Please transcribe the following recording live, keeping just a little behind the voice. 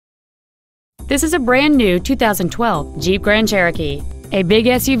This is a brand new 2012 Jeep Grand Cherokee, a big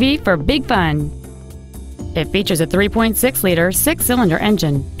SUV for big fun. It features a 3.6-liter 6-cylinder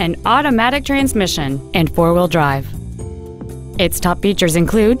engine, an automatic transmission, and 4-wheel drive. Its top features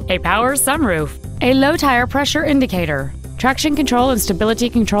include a power sunroof, a low tire pressure indicator, traction control and stability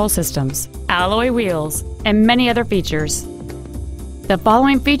control systems, alloy wheels, and many other features. The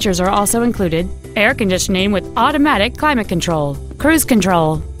following features are also included: air conditioning with automatic climate control, cruise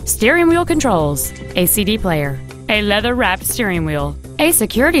control, steering wheel controls, a CD player, a leather-wrapped steering wheel, a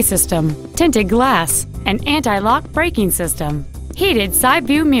security system, tinted glass, an anti-lock braking system, heated side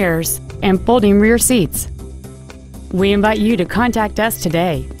view mirrors, and folding rear seats. We invite you to contact us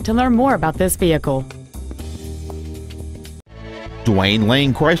today to learn more about this vehicle. Dwayne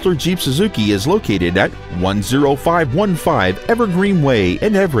Lane Chrysler Jeep Suzuki is located at 10515 Evergreen Way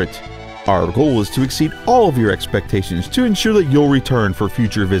in Everett. Our goal is to exceed all of your expectations to ensure that you'll return for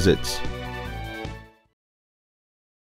future visits.